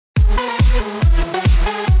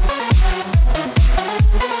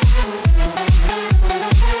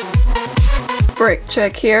Brick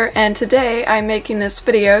Chick here, and today I'm making this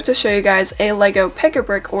video to show you guys a LEGO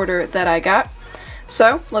Pick-a-Brick order that I got.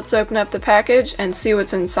 So let's open up the package and see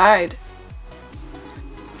what's inside.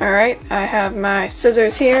 Alright, I have my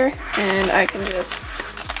scissors here and I can just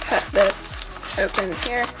cut this open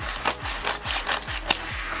here.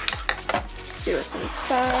 See what's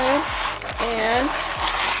inside, and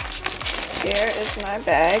here is my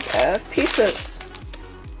bag of pieces.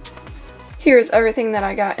 Here's everything that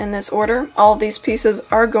I got in this order. All of these pieces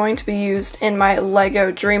are going to be used in my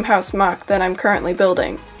LEGO Dream House MOC that I'm currently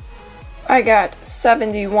building. I got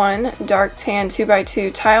 71 dark tan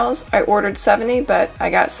 2x2 tiles. I ordered 70, but I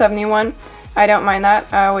got 71. I don't mind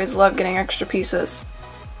that. I always love getting extra pieces.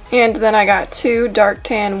 And then I got 2 dark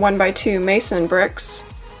tan 1x2 mason bricks,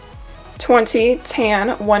 20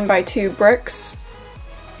 tan 1x2 bricks,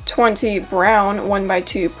 20 brown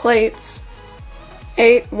 1x2 plates,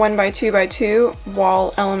 8 1x2x2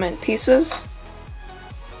 wall element pieces,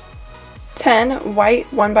 10 white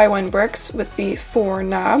 1x1 bricks with the 4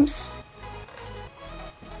 knobs,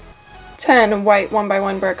 10 white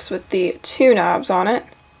 1x1 bricks with the 2 knobs on it,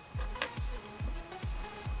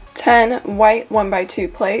 10 white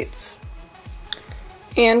 1x2 plates,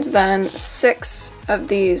 and then 6 of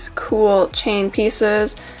these cool chain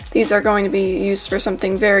pieces. These are going to be used for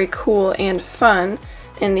something very cool and fun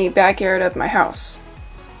in the backyard of my house.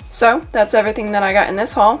 So that's everything that I got in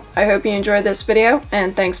this haul. I hope you enjoyed this video,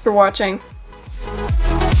 and thanks for watching.